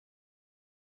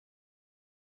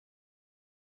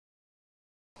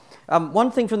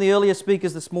One thing from the earlier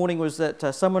speakers this morning was that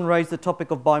someone raised the topic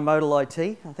of bimodal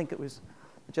IT. I think it was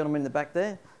the gentleman in the back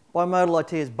there. Bimodal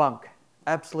IT is bunk,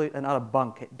 absolute and utter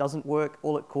bunk. It doesn't work.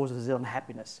 All it causes is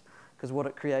unhappiness, because what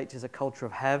it creates is a culture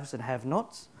of haves and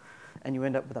have-nots, and you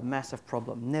end up with a massive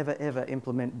problem. Never, ever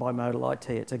implement bimodal IT.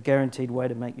 It's a guaranteed way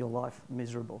to make your life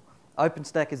miserable.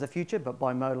 OpenStack is the future, but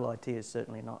bimodal IT is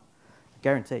certainly not.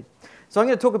 Guaranteed. So I'm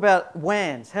going to talk about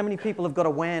WANs. How many people have got a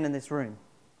WAN in this room,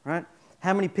 right?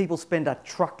 How many people spend a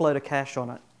truckload of cash on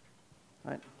it?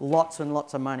 Right? Lots and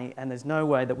lots of money, and there's no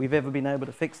way that we've ever been able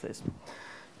to fix this.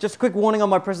 Just a quick warning on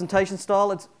my presentation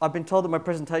style. I've been told that my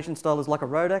presentation style is like a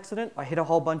road accident. I hit a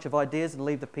whole bunch of ideas and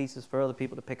leave the pieces for other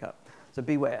people to pick up. So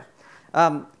beware.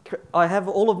 I have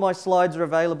all of my slides are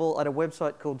available at a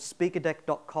website called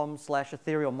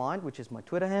speakerdeck.com/etherealmind, which is my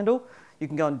Twitter handle. You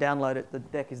can go and download it. The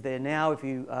deck is there now,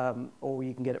 or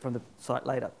you can get it from the site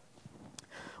later.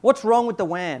 What's wrong with the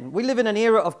WAN? We live in an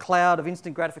era of cloud, of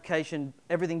instant gratification,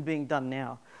 everything being done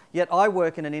now. Yet I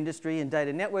work in an industry in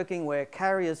data networking where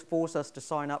carriers force us to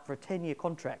sign up for a 10-year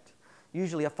contract,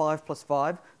 usually a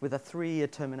 5+5 with a 3-year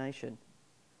termination.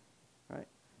 Right?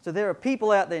 So there are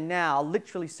people out there now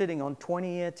literally sitting on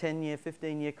 20-year, 10-year,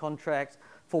 15-year contracts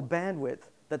for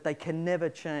bandwidth that they can never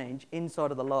change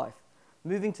inside of the life.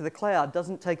 Moving to the cloud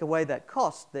doesn't take away that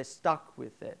cost. They're stuck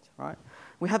with it, right?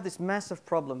 We have this massive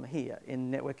problem here in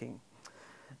networking.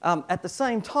 At the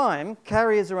same time,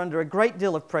 carriers are under a great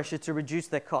deal of pressure to reduce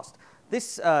their cost.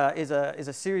 This is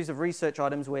a series of research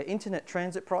items where internet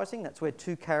transit pricing, that's where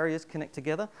two carriers connect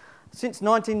together. Since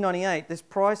 1998, this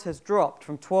price has dropped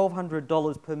from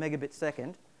 $1,200 per megabit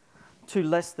second to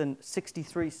less than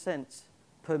 63 cents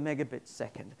per megabit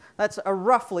second. That's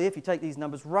roughly, if you take these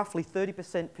numbers, roughly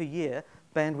 30% per year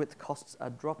bandwidth costs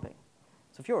are dropping.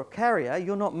 So if you're a carrier,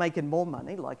 you're not making more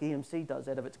money like EMC does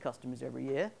out of its customers every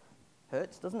year.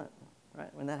 Hurts, doesn't it,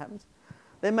 right, when that happens?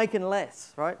 They're making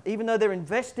less, right? Even though they're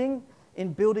investing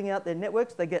in building out their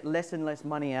networks, they get less and less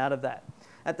money out of that.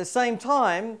 At the same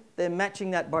time, they're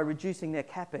matching that by reducing their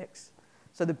CapEx.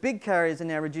 So the big carriers are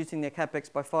now reducing their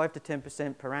CapEx by 5 to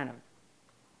 10% per annum.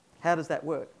 How does that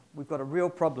work? We've got a real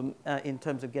problem in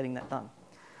terms of getting that done.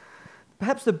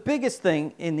 Perhaps the biggest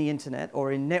thing in the internet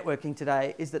or in networking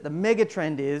today is that the mega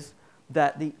trend is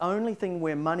that the only thing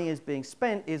where money is being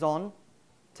spent is on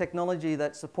technology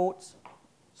that supports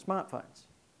smartphones.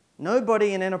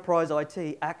 Nobody in enterprise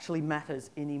IT actually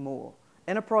matters anymore.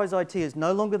 Enterprise IT is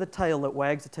no longer the tail that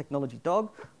wags the technology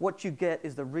dog. What you get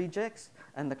is the rejects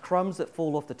and the crumbs that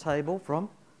fall off the table from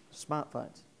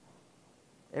smartphones.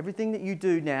 Everything that you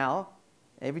do now,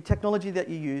 every technology that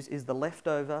you use is the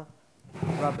leftover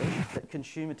rubbish that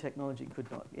consumer technology could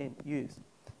not use.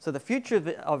 So the future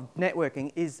of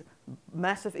networking is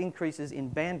massive increases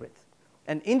in bandwidth.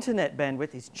 And internet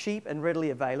bandwidth is cheap and readily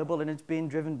available, and it's being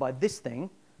driven by this thing,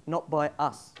 not by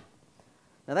us.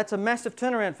 Now that's a massive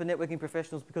turnaround for networking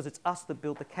professionals because it's us that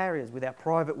built the carriers with our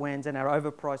private WANs and our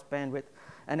overpriced bandwidth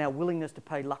and our willingness to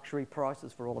pay luxury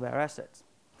prices for all of our assets.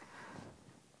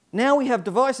 Now we have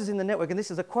devices in the network, and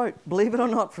this is a quote, believe it or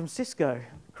not, from Cisco.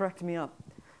 Cracked me up.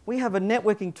 We have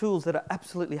networking tools that are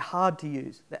absolutely hard to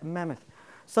use, that mammoth.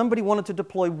 Somebody wanted to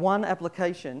deploy one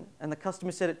application, and the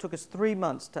customer said it took us 3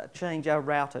 months to change our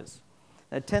routers.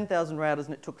 They had 10,000 routers,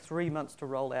 and it took 3 months to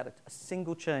roll out a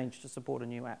single change to support a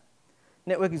new app.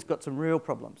 Networking's got some real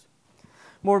problems.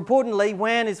 More importantly,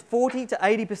 WAN is 40 to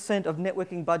 80% of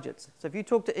networking budgets. So if you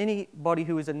talk to anybody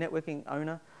who is a networking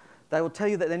owner, they will tell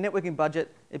you that their networking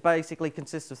budget, it basically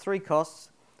consists of 3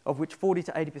 costs, of which 40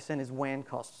 to 80% is WAN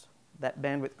costs, that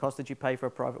bandwidth cost that you pay for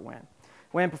a private WAN.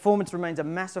 WAN performance remains a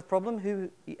massive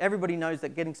problem. Everybody knows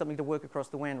that getting something to work across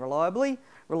the WAN reliably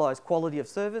relies quality of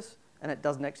service, and it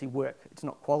doesn't actually work. It's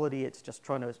not quality, it's just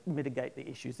trying to mitigate the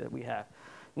issues that we have.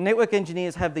 Network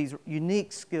engineers have these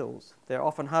unique skills. They're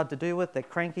often hard to deal with, they're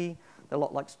cranky, they're a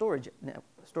lot like storage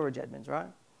admins,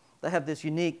 right? They have this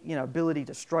unique ability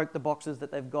to stroke the boxes that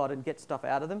they've got and get stuff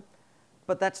out of them.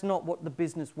 But that's not what the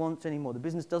business wants anymore. The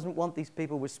business doesn't want these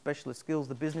people with specialist skills.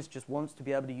 The business just wants to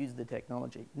be able to use the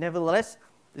technology. Nevertheless,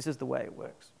 this is the way it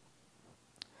works.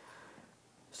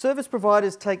 Service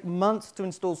providers take months to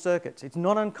install circuits. It's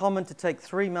not uncommon to take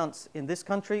 3 months in this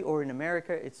country, or in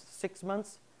America, it's 6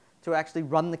 months to actually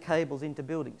run the cables into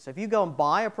buildings. So if you go and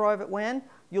buy a private WAN,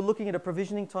 you're looking at a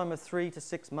provisioning time of 3 to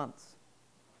 6 months.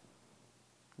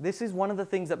 This is one of the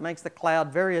things that makes the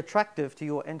cloud very attractive to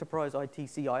your enterprise IT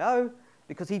CIO,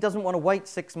 because he doesn't want to wait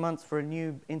 6 months for a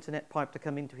new internet pipe to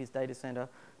come into his data center,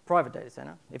 private data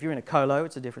center. If you're in a colo,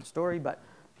 it's a different story, but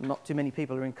not too many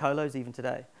people are in colos even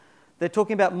today. They're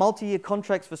talking about multi-year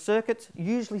contracts for circuits,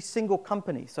 usually single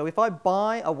company. So if I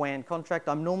buy a WAN contract,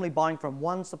 I'm normally buying from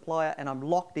one supplier and I'm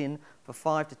locked in for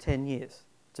 5 to 10 years.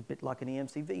 It's a bit like an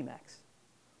EMC VMAX,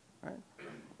 right?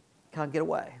 Can't get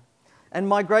away. And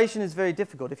migration is very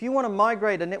difficult. If you want to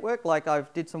migrate a network, like I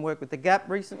did some work with the Gap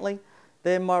recently,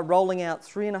 they're rolling out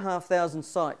 3,500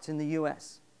 sites in the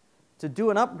US. To do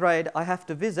an upgrade, I have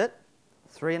to visit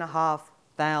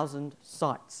 3,500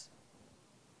 sites.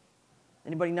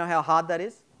 Anybody know how hard that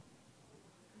is?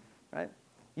 Right?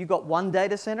 You've got one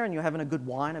data center and you're having a good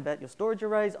whine about your storage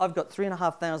arrays. I've got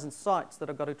 3,500 sites that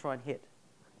I've got to try and hit.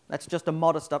 That's just a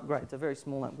modest upgrade. It's a very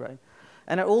small upgrade.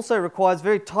 And it also requires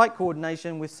very tight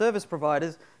coordination with service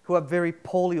providers who are very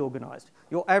poorly organized.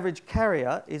 Your average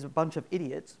carrier is a bunch of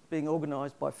idiots being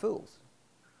organized by fools.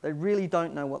 They really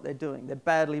don't know what they're doing. They're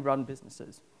badly run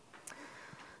businesses.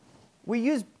 We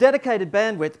use dedicated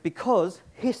bandwidth because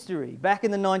history. Back in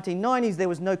the 1990s, there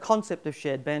was no concept of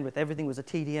shared bandwidth. Everything was a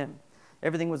TDM.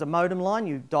 Everything was a modem line.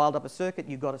 You dialed up a circuit,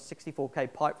 you got a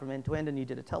 64K pipe from end to end, and you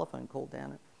did a telephone call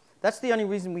down it. That's the only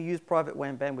reason we use private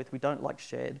WAN bandwidth. We don't like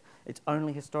shared. It's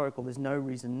only historical. There's no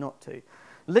reason not to.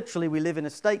 Literally, we live in a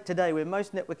state today where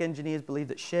most network engineers believe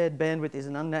that shared bandwidth is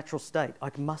an unnatural state. I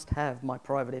must have my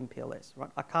private MPLS, right?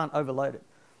 I can't overload it.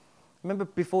 Remember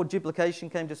before duplication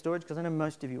came to storage? Because I know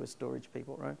most of you are storage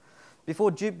people, right?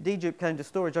 Before dedupe came to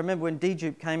storage, I remember when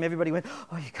dedupe came, everybody went,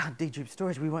 oh, you can't dedupe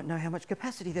storage. We won't know how much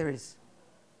capacity there is.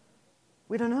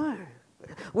 We don't know.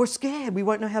 We're scared. We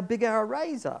won't know how big our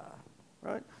arrays are,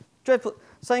 right? Dreadful.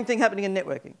 Same thing happening in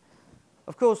networking.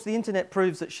 Of course, the internet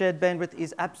proves that shared bandwidth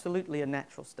is absolutely a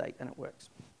natural state, and it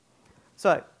works.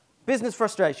 So, business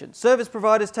frustration. Service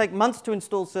providers take months to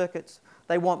install circuits.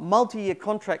 They want multi-year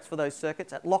contracts for those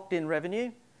circuits at locked-in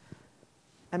revenue,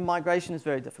 and migration is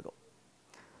very difficult.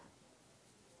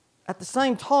 At the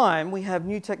same time, we have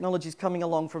new technologies coming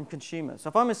along from consumers. So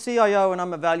if I'm a CIO and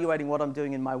I'm evaluating what I'm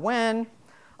doing in my WAN,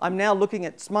 I'm now looking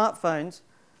at smartphones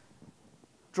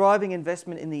driving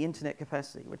investment in the internet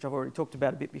capacity, which I've already talked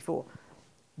about a bit before.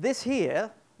 This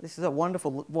here, this is a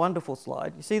wonderful, wonderful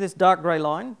slide. You see this dark grey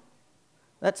line?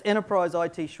 That's enterprise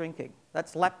IT shrinking.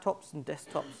 That's laptops and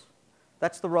desktops.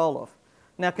 That's the roll-off.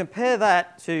 Now compare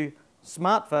that to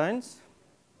smartphones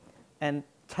and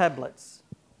tablets.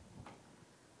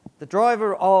 The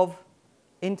driver of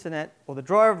internet, or the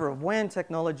driver of WAN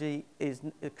technology, is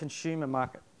a consumer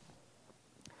market.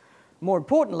 More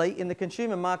importantly, in the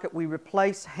consumer market, we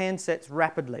replace handsets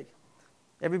rapidly.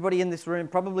 Everybody in this room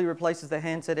probably replaces their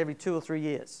handset every 2 or 3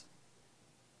 years,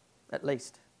 at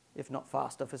least, if not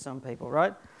faster for some people,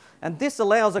 right? And this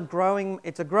allows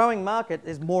it's a growing market.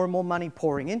 There's more and more money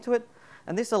pouring into it,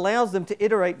 and this allows them to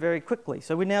iterate very quickly.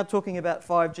 So we're now talking about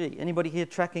 5G. Anybody here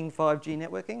tracking 5G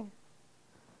networking?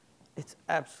 It's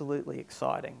absolutely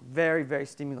exciting, very, very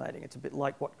stimulating. It's a bit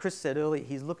like what Chris said earlier.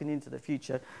 He's looking into the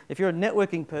future. If you're a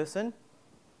networking person,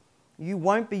 you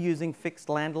won't be using fixed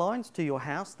landlines to your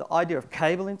house. The idea of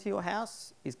cable into your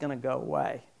house is going to go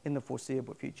away in the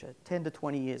foreseeable future, 10 to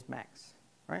 20 years max,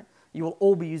 right? You will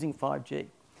all be using 5G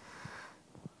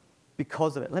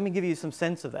because of it. Let me give you some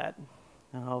sense of that,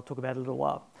 and I'll talk about it in a little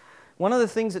while. One of the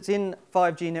things that's in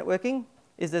 5G networking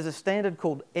is there's a standard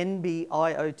called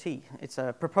NB-IoT. It's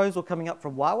a proposal coming up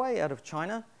from Huawei out of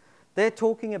China. They're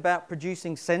talking about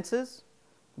producing sensors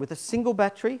with a single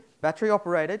battery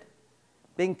operated,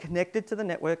 being connected to the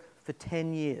network for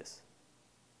 10 years.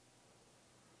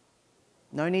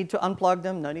 No need to unplug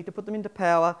them, no need to put them into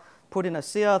power. Put in a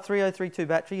CR3032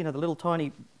 battery, you know, the little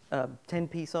tiny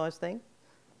 10p size thing.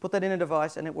 Put that in a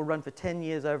device and it will run for 10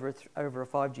 years over a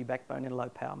 5G backbone in low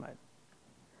power mode.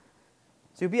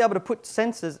 So you'll be able to put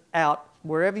sensors out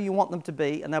wherever you want them to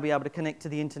be, and they'll be able to connect to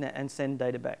the internet and send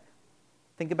data back.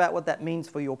 Think about what that means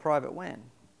for your private WAN.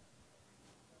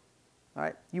 All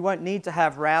right? You won't need to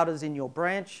have routers in your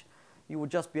branch. You will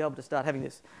just be able to start having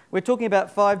this. We're talking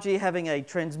about 5G having a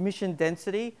transmission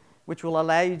density which will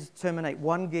allow you to terminate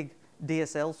 1 gig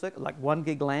DSL circuit, like 1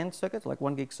 gig LAN circuits, like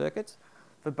 1 gig circuits,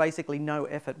 for basically no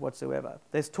effort whatsoever.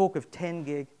 There's talk of 10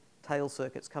 gig tail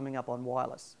circuits coming up on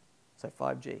wireless, so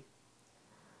 5G.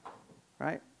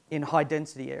 Right, in high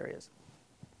density areas.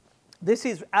 This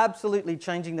is absolutely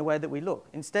changing the way that we look.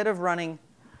 Instead of running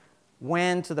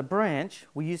WAN to the branch,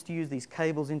 we used to use these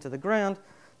cables into the ground.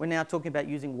 We're now talking about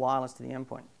using wireless to the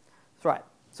endpoint. That's right.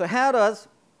 So how does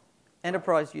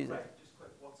enterprise use it? Just quick,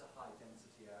 what's a high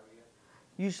density area?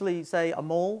 Usually, say, a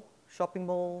mall, shopping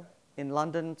mall in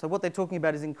London. So what they're talking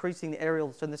about is increasing the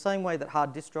aerial. So in the same way that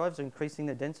hard disk drives are increasing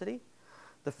their density,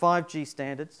 the 5G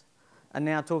standards are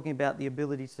now talking about the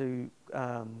ability to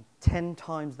 10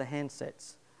 times the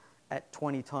handsets at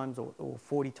 20 times or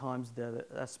 40 times the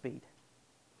speed.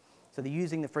 So they're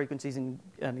using the frequencies and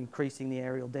increasing the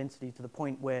aerial density to the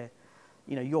point where,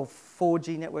 you know, your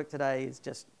 4G network today is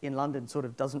just in London sort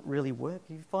of doesn't really work.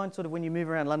 You find sort of when you move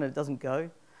around London, it doesn't go.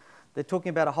 They're talking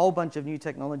about a whole bunch of new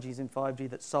technologies in 5G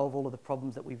that solve all of the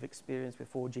problems that we've experienced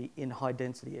with 4G in high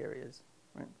density areas,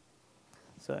 right?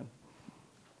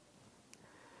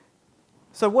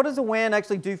 So what does a WAN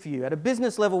actually do for you? At a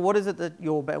business level, what is it that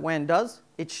your WAN does?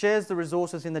 It shares the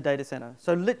resources in the data center.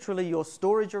 So literally your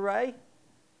storage array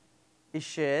is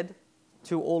shared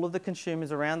to all of the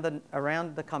consumers around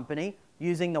the company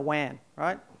using the WAN,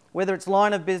 right? Whether it's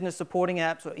line of business supporting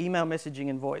apps or email messaging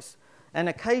and voice. And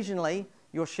occasionally,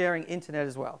 you're sharing internet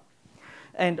as well.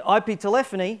 And IP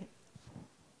telephony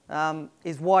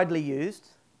is widely used,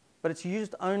 but it's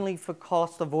used only for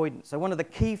cost avoidance. So one of the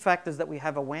key factors that we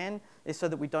have a WAN is so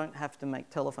that we don't have to make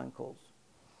telephone calls.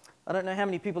 I don't know how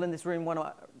many people in this room want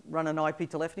to run an IP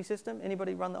telephony system.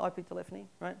 Anybody run the IP telephony,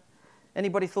 right?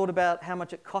 Anybody thought about how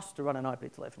much it costs to run an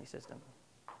IP telephony system?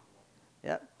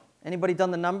 Yeah. Anybody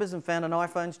done the numbers and found an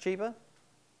iPhone's cheaper?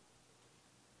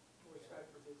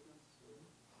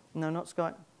 No, not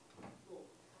Skype.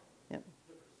 Yeah.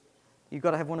 You've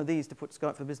got to have one of these to put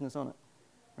Skype for Business on it,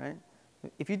 right?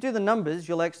 If you do the numbers,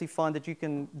 you'll actually find that you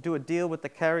can do a deal with the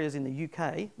carriers in the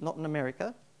UK, not in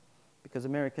America, because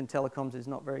American telecoms is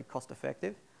not very cost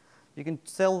effective. You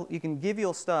can give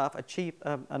your staff a cheap,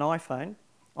 an iPhone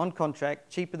on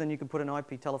contract, cheaper than you can put an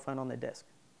IP telephone on their desk.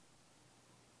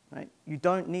 Right? You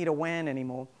don't need a WAN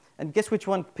anymore. And guess which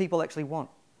one people actually want?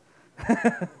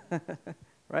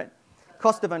 Right?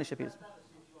 Cost of ownership is.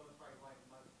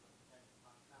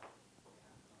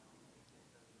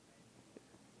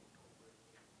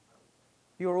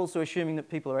 You're also assuming that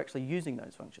people are actually using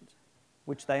those functions,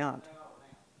 which they aren't.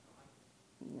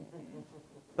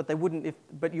 But they wouldn't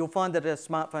but you'll find that a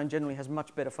smartphone generally has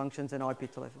much better functions than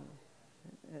IP telephony.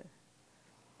 Yeah.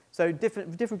 So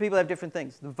different people have different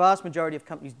things. The vast majority of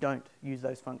companies don't use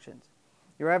those functions.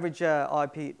 Your average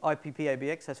IP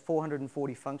PABX has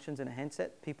 440 functions in a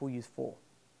handset. People use 4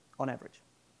 on average.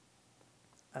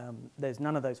 There's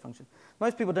none of those functions.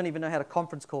 Most people don't even know how to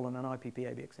conference call on an IP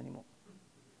PABX anymore,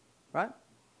 right?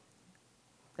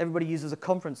 Everybody uses a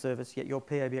conference service, yet your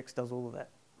PABX does all of that.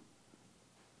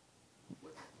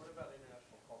 What about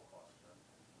international call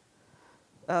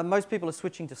costs? Most people are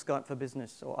switching to Skype for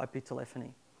Business or IP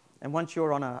telephony. And once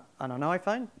you're on an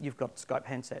iPhone, you've got Skype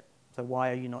handset. So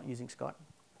why are you not using Skype?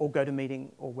 Or GoToMeeting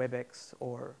or WebEx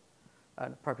or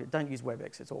appropriate. Don't use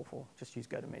WebEx, it's awful. Just use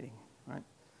GoToMeeting, right?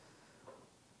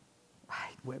 I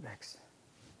hate WebEx.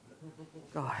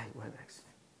 God, I hate WebEx.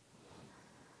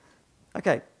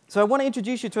 Okay, so I want to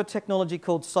introduce you to a technology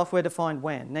called Software Defined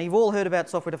WAN. Now, you've all heard about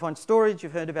Software Defined Storage.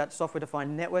 You've heard about Software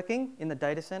Defined Networking in the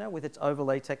data center with its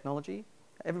overlay technology.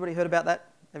 Everybody heard about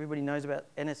that? Everybody knows about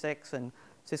NSX and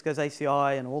Cisco's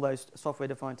ACI and all those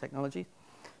software-defined technologies.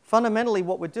 Fundamentally,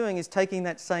 what we're doing is taking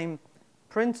that same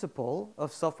principle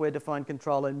of software-defined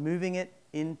control and moving it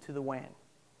into the WAN.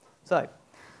 So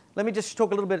let me just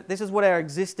talk a little bit. This is what our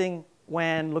existing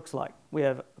WAN looks like. We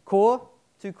have a core,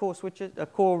 2 core switches,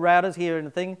 core routers here in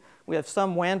the thing. We have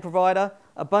some WAN provider,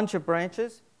 a bunch of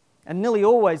branches, and nearly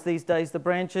always these days the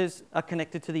branches are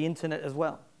connected to the internet as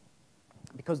well,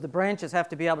 because the branches have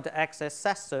to be able to access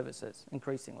SaaS services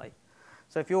increasingly.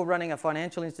 So if you're running a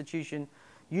financial institution,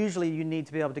 usually you need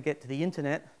to be able to get to the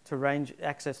internet to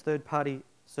access third-party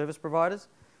service providers.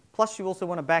 Plus, you also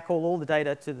want to backhaul all the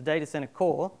data to the data center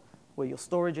core, where your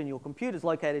storage and your compute is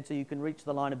located, so you can reach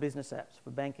the line of business apps for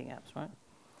banking apps, right?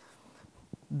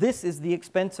 This is the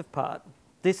expensive part.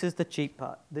 This is the cheap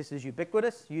part. This is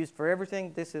ubiquitous, used for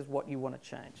everything. This is what you want to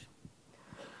change.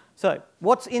 So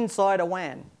what's inside a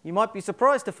WAN? You might be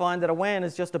surprised to find that a WAN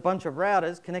is just a bunch of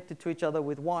routers connected to each other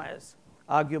with wires.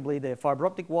 Arguably, they're fiber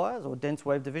optic wires or dense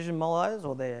wave division wires,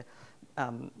 or they're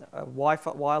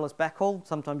Wi-Fi wireless backhaul,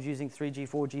 sometimes using 3G,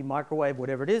 4G, microwave,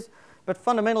 whatever it is. But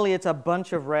fundamentally, it's a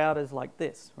bunch of routers like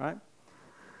this, right?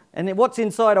 And then what's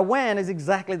inside a WAN is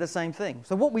exactly the same thing.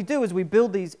 So what we do is we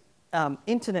build these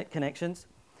internet connections,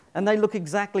 and they look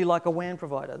exactly like a WAN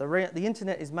provider. The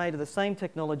internet is made of the same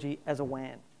technology as a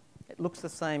WAN. It looks the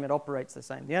same, it operates the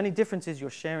same. The only difference is you're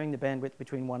sharing the bandwidth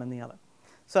between one and the other.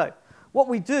 So what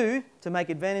we do to make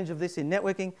advantage of this in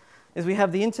networking is we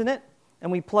have the internet and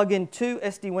we plug in 2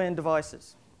 SD-WAN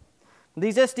devices.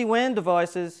 These SD-WAN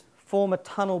devices form a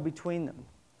tunnel between them.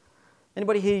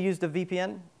 Anybody here used a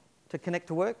VPN to connect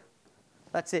to work?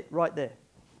 That's it, right there.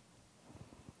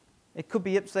 It could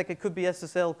be IPsec, it could be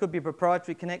SSL, it could be a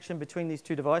proprietary connection between these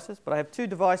 2 devices, but I have 2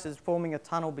 devices forming a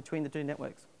tunnel between the 2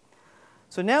 networks.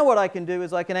 So now what I can do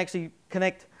is I can actually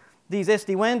connect these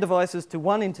SD-WAN devices to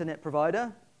one internet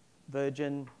provider,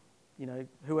 Virgin, you know,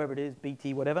 whoever it is,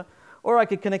 BT, whatever, or I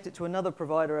could connect it to another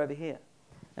provider over here.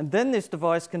 And then this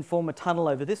device can form a tunnel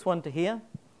over this one to here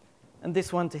and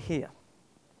this one to here.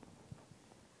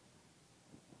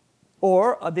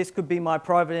 Or this could be my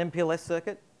private MPLS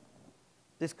circuit.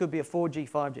 This could be a 4G,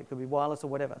 5G, it could be wireless or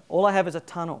whatever. All I have is a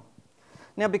tunnel.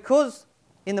 Now, because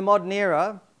in the modern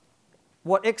era,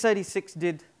 what x86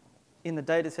 did in the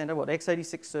data center, what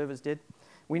x86 servers did,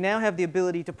 we now have the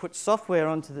ability to put software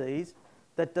onto these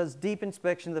that does deep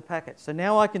inspection of the packets. So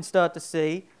now I can start to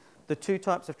see the two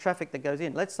types of traffic that goes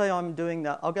in. Let's say I'm doing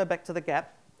the, I'll go back to the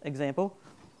GAP example.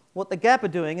 What the GAP are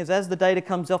doing is as the data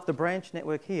comes off the branch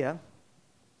network here,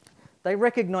 they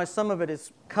recognize some of it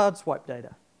as card swipe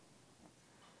data.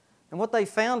 And what they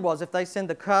found was if they send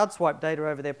the card swipe data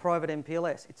over their private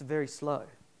MPLS, it's very slow.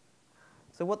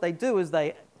 So what they do is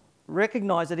they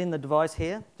recognize it in the device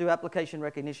here, do application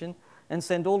recognition, and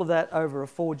send all of that over a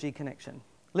 4G connection.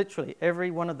 Literally,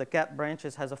 every one of the GAP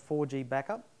branches has a 4G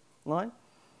backup line.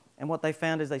 And what they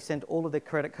found is they sent all of their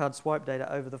credit card swipe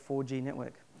data over the 4G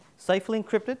network. Safely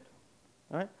encrypted,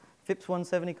 right? FIPS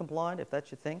 170 compliant, if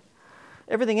that's your thing.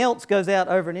 Everything else goes out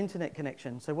over an internet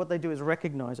connection. So what they do is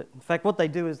recognize it. In fact, what they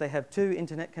do is they have two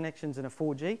internet connections in a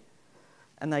 4G,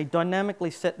 and they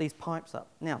dynamically set these pipes up.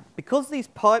 Now, because these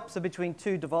pipes are between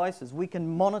two devices, we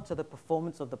can monitor the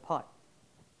performance of the pipe.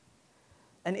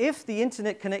 And if the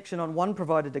internet connection on one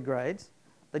provider degrades,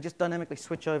 they just dynamically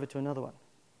switch over to another one.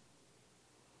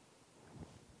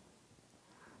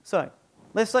 So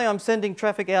let's say I'm sending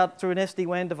traffic out through an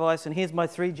SD-WAN device, and here's my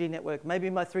 3G network. Maybe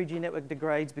my 3G network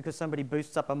degrades because somebody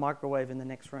boosts up a microwave in the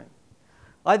next room.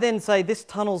 I then say this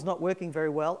tunnel's not working very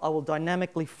well. I will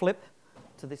dynamically flip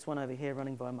to this one over here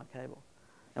running via my cable.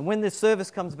 And when this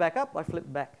service comes back up, I flip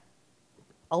back,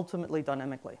 ultimately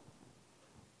dynamically.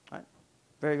 Right?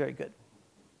 Very, very good.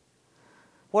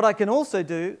 What I can also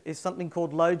do is something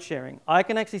called load sharing. I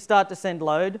can actually start to send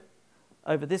load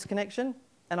over this connection,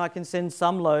 and I can send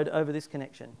some load over this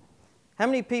connection. How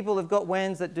many people have got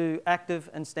WANs that do active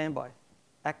and standby?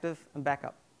 Active and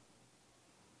backup.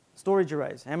 Storage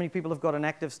arrays. How many people have got an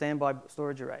active standby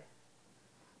storage array?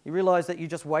 You realize that you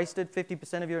just wasted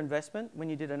 50% of your investment when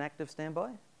you did an active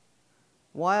standby?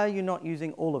 Why are you not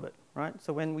using all of it, right?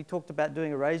 So when we talked about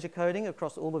doing erasure coding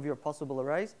across all of your possible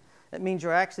arrays, that means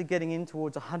you're actually getting in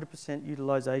towards 100%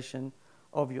 utilization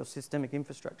of your systemic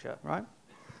infrastructure, right?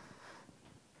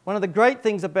 One of the great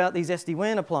things about these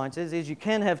SD-WAN appliances is you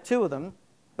can have two of them,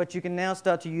 but you can now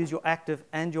start to use your active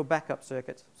and your backup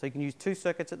circuits. So you can use two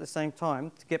circuits at the same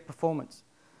time to get performance.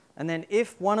 And then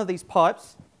if one of these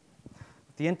pipes,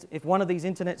 if one of these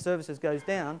internet services goes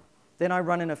down, then I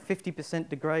run in a 50%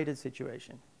 degraded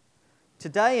situation.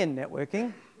 Today in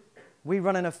networking, we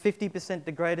run in a 50%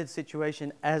 degraded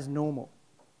situation as normal.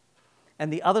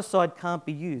 And the other side can't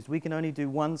be used. We can only do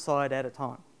one side at a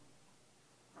time.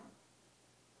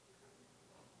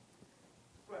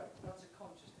 Well, that's a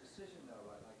conscious decision though,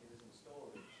 right? Like it is in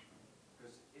storage.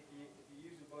 Because if you're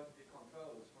using both of your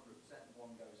controllers 100% and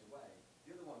one goes away,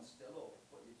 the other one's still up,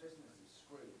 but your business is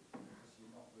screwed because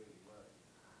you're not really working.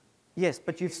 Yes,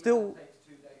 but you've still... It takes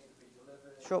 2 days to be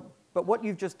delivered. Sure, but what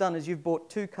you've just done is you've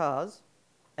bought two cars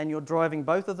and you're driving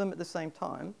both of them at the same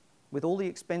time with all the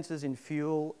expenses in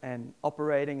fuel and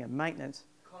operating and maintenance.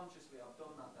 Consciously, I've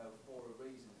done that though for a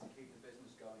reason, to keep the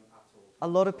business going at all. A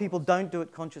lot of people don't do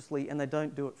it consciously and they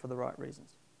don't do it for the right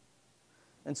reasons.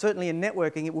 And certainly in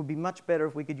networking, it would be much better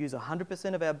if we could use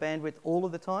 100% of our bandwidth all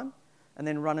of the time and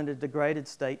then run in a degraded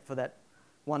state for that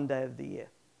one day of the year.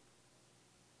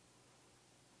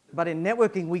 But in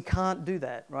networking, we can't do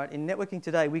that, right? In networking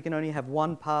today, we can only have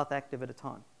one path active at a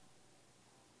time.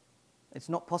 It's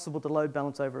not possible to load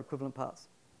balance over equivalent paths.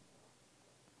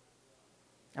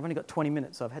 I've only got 20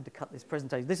 minutes, so I've had to cut this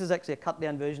presentation. This is actually a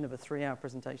cut-down version of a 3-hour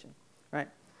presentation, right?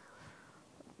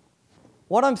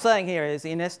 What I'm saying here is,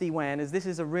 in SD-WAN, is this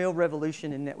is a real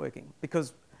revolution in networking,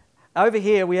 because over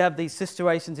here we have these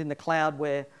situations in the cloud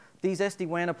where these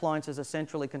SD-WAN appliances are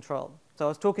centrally controlled. So I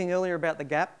was talking earlier about the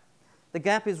GAP. The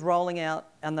GAP is rolling out,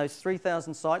 and those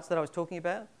 3,000 sites that I was talking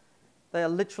about, they are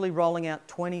literally rolling out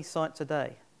 20 sites a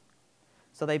day.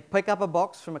 So they pick up a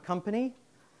box from a company,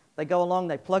 they go along,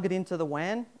 they plug it into the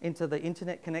WAN, into the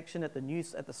internet connection at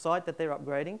the site that they're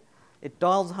upgrading. It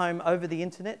dials home over the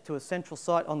internet to a central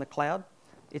site on the cloud.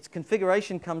 Its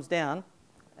configuration comes down,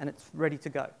 and it's ready to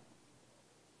go.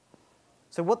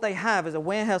 So what they have is a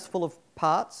warehouse full of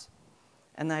parts,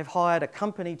 and they've hired a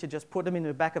company to just put them in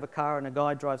the back of a car, and a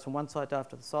guy drives from one site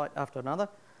after another,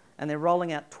 and they're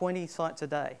rolling out 20 sites a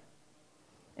day.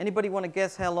 Anybody want to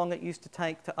guess how long it used to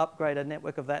take to upgrade a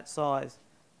network of that size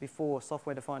before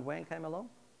Software Defined WAN came along?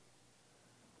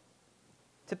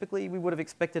 Typically, we would have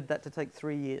expected that to take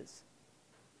 3 years.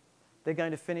 They're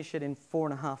going to finish it in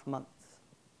 4.5 months.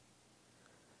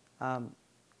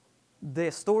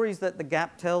 The stories that the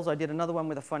Gap tells, I did another one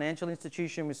with a financial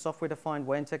institution with Software Defined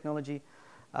WAN technology.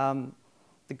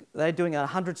 They're doing a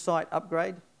 100-site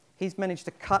upgrade. He's managed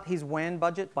to cut his WAN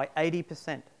budget by 80%.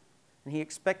 And he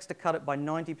expects to cut it by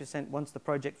 90% once the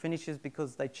project finishes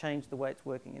because they changed the way it's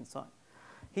working inside.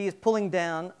 He is pulling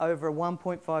down over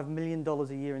 $1.5 million a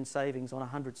year in savings on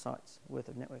 100 sites worth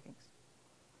of networking.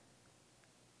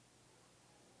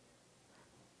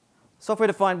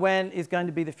 Software-defined WAN is going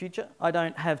to be the future. I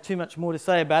don't have too much more to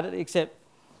say about it, except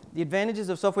the advantages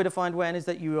of software-defined WAN is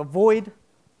that you avoid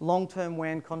long-term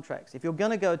WAN contracts. If you're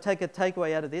going to go take a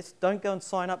takeaway out of this, don't go and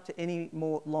sign up to any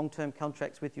more long-term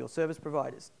contracts with your service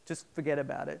providers. Just forget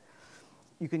about it.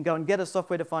 You can go and get a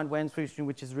software-defined WAN solution,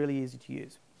 which is really easy to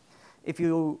use. If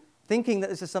you're thinking that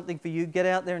this is something for you, get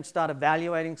out there and start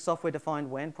evaluating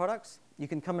software-defined WAN products. You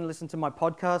can come and listen to my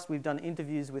podcast. We've done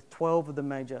interviews with 12 of the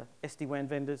major SD-WAN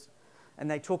vendors, and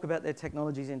they talk about their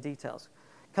technologies in details.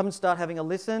 Come and start having a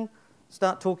listen.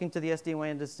 Start talking to the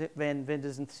SD-WAN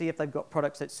vendors and see if they've got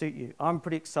products that suit you. I'm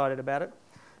pretty excited about it.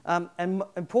 And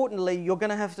importantly, you're going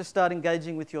to have to start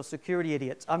engaging with your security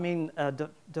idiots.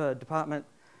 Department,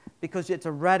 because it's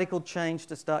a radical change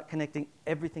to start connecting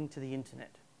everything to the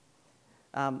internet.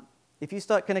 If you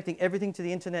start connecting everything to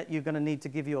the internet, you're going to need to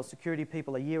give your security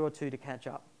people a year or two to catch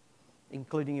up,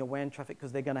 including your WAN traffic,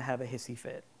 because they're going to have a hissy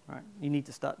fit. Right? You need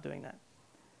to start doing that.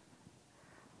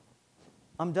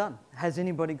 I'm done. Has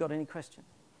anybody got any questions?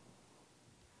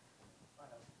 I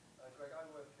have. Greg, I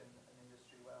work in an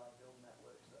industry where I build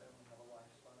networks that only have a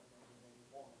lifespan of maybe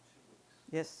 1 or 2 weeks.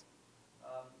 Yes.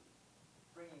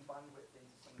 Bringing bandwidth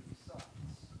into some of these sites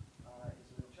is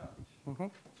a real challenge. Mm-hmm.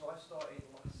 So I started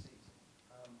last season.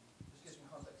 Just to give some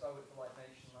context, I work for Live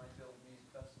Nation. I build music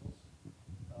festivals.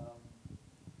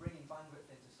 Bringing bandwidth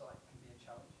into site can be a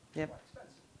challenge. It's quite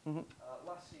expensive. Mm-hmm.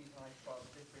 Last season, I tried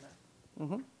VipriNet.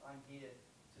 Mm-hmm. I'm here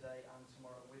today and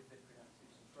tomorrow with VipriNet to do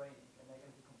some training, and they're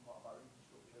going to become part of our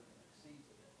infrastructure over the next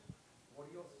season. What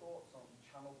are your thoughts on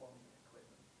channel bonding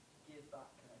equipment? Give that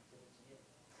connectivity in.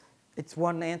 It's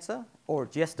one answer, or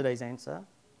it's yesterday's answer,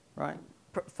 right?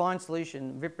 Fine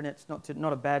solution. VipriNet's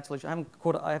not a bad solution.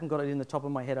 I haven't got it in the top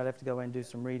of my head. I'd have to go away and do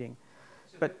some reading.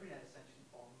 So VipriNet essentially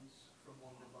bonds from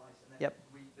one device and then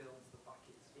rebuilds the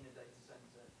packets in a data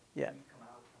center. Yeah. You come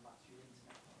out and that's your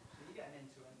internet. So you get an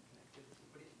end-to-end connectivity.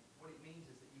 But what it means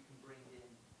is that you can bring in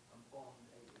and bond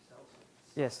ADSL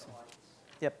services. Yes.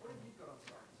 Yep. What have you got on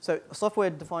site? So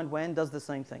software-defined WAN does the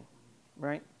same thing,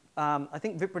 right? I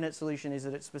think VipriNet's solution is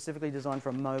that it's specifically designed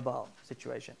for a mobile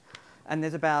situation. And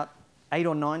there's about 8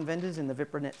 or 9 vendors in the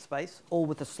VipriNet space, all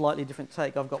with a slightly different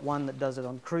take. I've got one that does it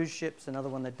on cruise ships, another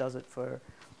one that does it for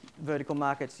vertical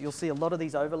markets. You'll see a lot of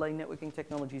these overlay networking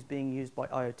technologies being used by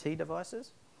IoT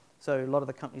devices. So a lot of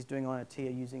the companies doing IoT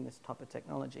are using this type of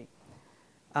technology.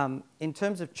 In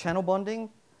terms of channel bonding,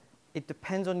 it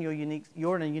depends on you're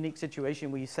in a unique situation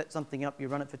where you set something up, you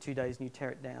run it for 2 days and you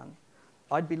tear it down.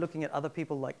 I'd be looking at other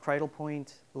people like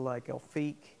Cradlepoint, like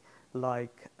Elfiq,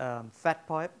 like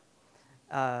FatPipe,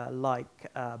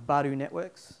 like Badu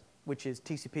Networks, which is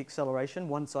TCP acceleration,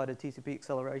 one-sided TCP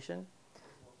acceleration.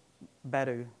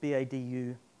 Badu,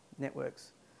 B-A-D-U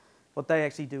Networks. What they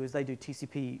actually do is they do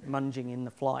TCP munging in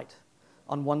the flight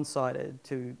on one-sided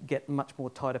to get much more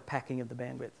tighter packing of the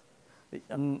bandwidth.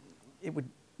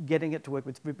 Getting it to work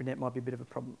with VipriNet might be a bit of a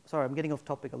problem. Sorry, I'm getting off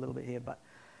topic a little bit here, but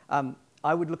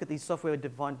I would look at these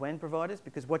software-defined WAN providers,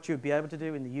 because what you would be able to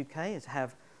do in the UK is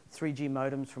have 3G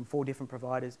modems from 4 different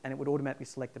providers, and it would automatically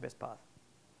select the best path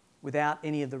without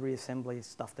any of the reassembly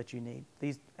stuff that you need.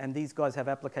 These guys have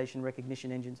application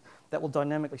recognition engines that will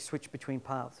dynamically switch between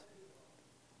paths.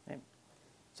 Yeah.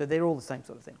 So they're all the same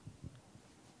sort of thing.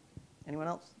 Anyone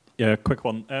else? Yeah, quick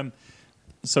one.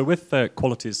 So with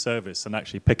quality of service and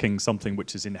actually picking something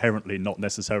which is inherently not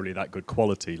necessarily that good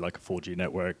quality, like a 4G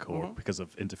network or because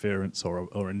of interference or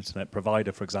an internet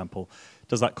provider, for example,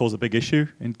 does that cause a big issue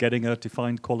in getting a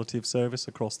defined quality of service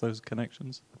across those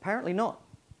connections? Apparently not.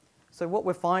 So what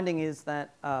we're finding is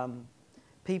that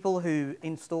people who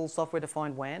install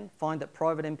software-defined WAN find that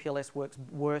private MPLS works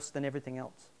worse than everything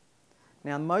else.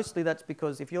 Now, mostly that's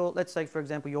because if you're, let's say, for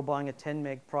example, you're buying a 10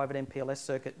 meg private MPLS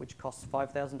circuit, which costs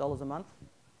 $5,000 a month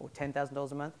or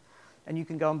 $10,000 a month, and you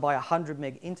can go and buy a 100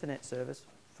 meg internet service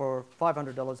for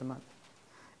 $500 a month.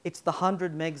 It's the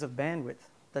 100 megs of bandwidth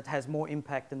that has more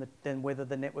impact than whether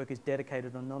the network is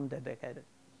dedicated or non-dedicated.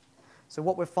 So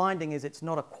what we're finding is it's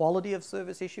not a quality of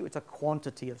service issue, it's a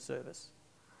quantity of service.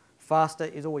 Faster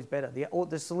is always better.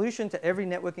 The solution to every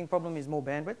networking problem is more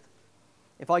bandwidth.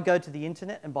 If I go to the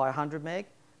internet and buy 100 meg,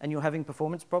 and you're having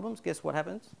performance problems, guess what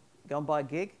happens? Go and buy a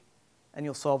gig, and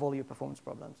you'll solve all your performance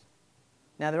problems.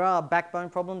 Now, there are backbone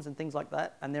problems and things like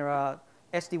that, and there are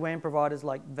SD-WAN providers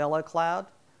like VeloCloud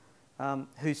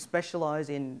who specialize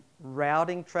in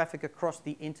routing traffic across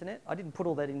the internet. I didn't put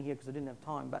all that in here because I didn't have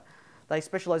time, but they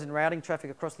specialize in routing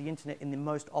traffic across the internet in the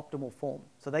most optimal form.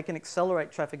 So they can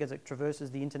accelerate traffic as it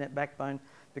traverses the internet backbone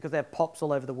because they have POPs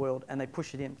all over the world and they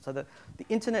push it in. So the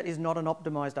internet is not an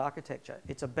optimized architecture.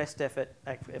 It's a best effort.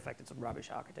 In fact, it's a rubbish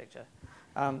architecture.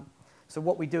 So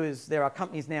what we do is there are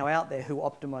companies now out there who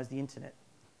optimize the internet.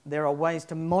 There are ways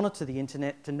to monitor the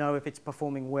internet to know if it's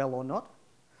performing well or not,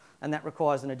 and that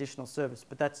requires an additional service,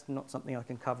 but that's not something I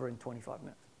can cover in 25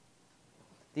 minutes.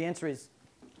 The answer is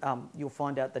you'll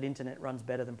find out that internet runs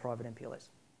better than private MPLS.